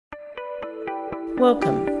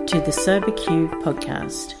Welcome to the Sober Q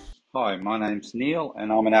podcast. Hi, my name's Neil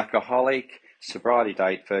and I'm an alcoholic. Sobriety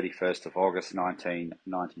date 31st of August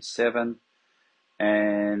 1997,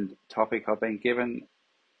 and topic I've been given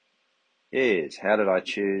is how did I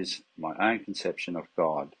choose my own conception of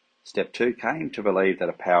God? Step 2, came to believe that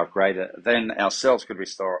a power greater than ourselves could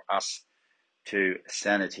restore us to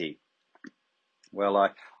sanity. Well,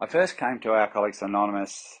 I first came to Alcoholics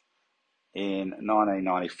Anonymous in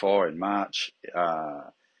 1994 in March.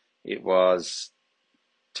 It was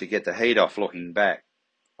to get the heat off looking back.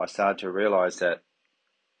 I started to realise that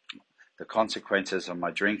the consequences of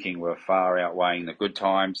my drinking were far outweighing the good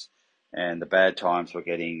times, and the bad times were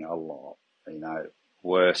getting a lot,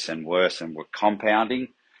 worse and worse, and were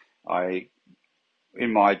compounding.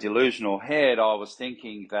 In my delusional head, I was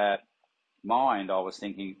thinking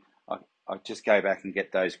I'd just go back and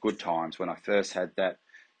get those good times when I first had that.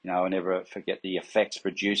 I never forget the effects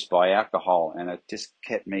produced by alcohol, and it just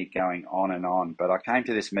kept me going on and on. But I came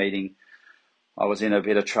to this meeting, I was in a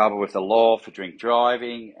bit of trouble with the law for drink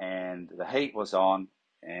driving, and the heat was on,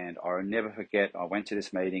 and I'll never forget, I went to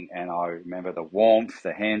this meeting and I remember the warmth,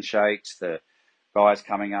 the handshakes, the guys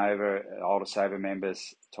coming over, older sober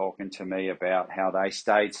members talking to me about how they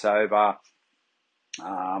stayed sober,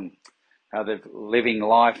 how they're living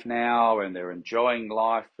life now and they're enjoying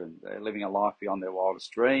life and they're living a life beyond their wildest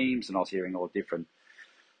dreams. And I was hearing all different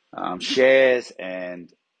shares, and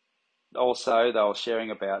also they were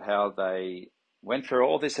sharing about how they went through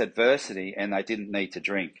all this adversity and they didn't need to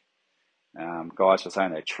drink. Guys were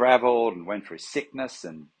saying they travelled and went through sickness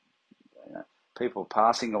and people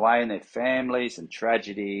passing away in their families and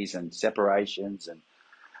tragedies and separations and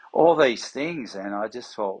all these things. And I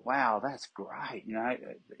just thought, wow, that's great,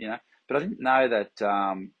 But I didn't know that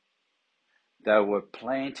they were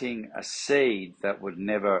planting a seed that would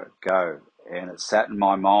never go. And it sat in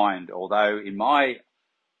my mind, although in my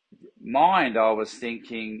mind I was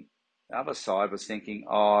thinking, the other side was thinking,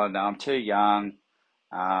 oh, no, I'm too young.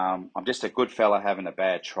 I'm just a good fella having a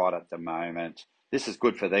bad trot at the moment. This is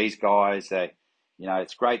good for these guys.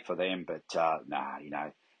 It's great for them, but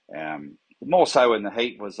more so when the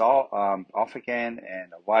heat was off again,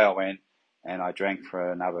 and away I went, and I drank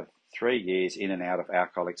for another 3 years in and out of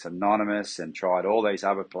Alcoholics Anonymous and tried all these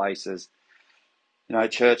other places,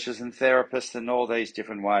 churches and therapists and all these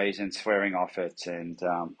different ways, and swearing off it. And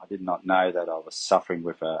I did not know that I was suffering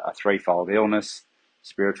with a threefold illness,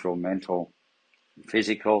 spiritual, mental, and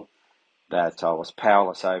physical, that I was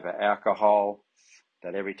powerless over alcohol,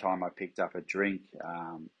 that every time I picked up a drink,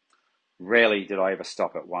 rarely did I ever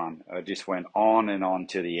stop at one. I just went on and on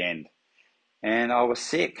to the end. And I was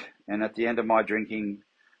sick. And at the end of my drinking,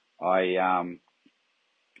 I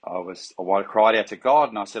cried out to God,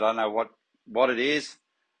 and I said, I don't know what it is,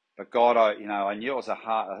 but God, I knew it was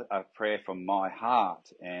a prayer from my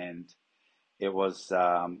heart, and it was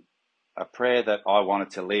a prayer that I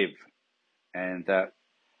wanted to live, and that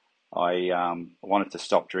I wanted to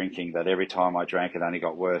stop drinking, that every time I drank it only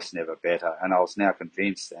got worse, never better. And I was now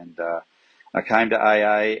convinced, and I came to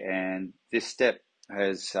AA, and this step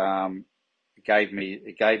has gave me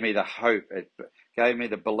the hope. It gave me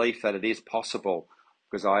the belief that it is possible,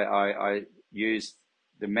 because I used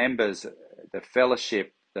the members, the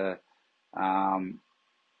fellowship,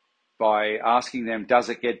 by asking them, does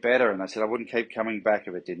it get better? And I said I wouldn't keep coming back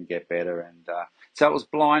if it didn't get better. And so it was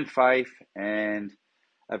blind faith. And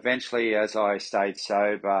eventually, as I stayed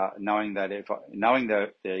sober, knowing the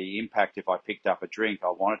impact if I picked up a drink,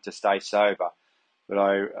 I wanted to stay sober. But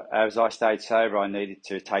as I stayed sober, I needed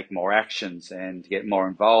to take more actions and get more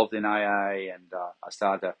involved in AA. And I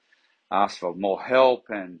started to ask for more help,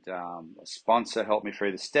 and a sponsor helped me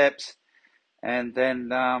through the steps. And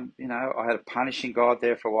then, I had a punishing God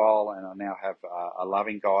there for a while, and I now have a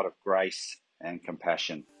loving God of grace and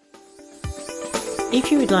compassion. If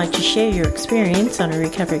you would like to share your experience on a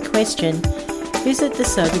recovery question, visit the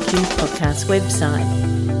Sober Q podcast website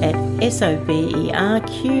at soberq.com.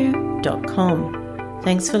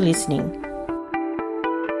 Thanks for listening.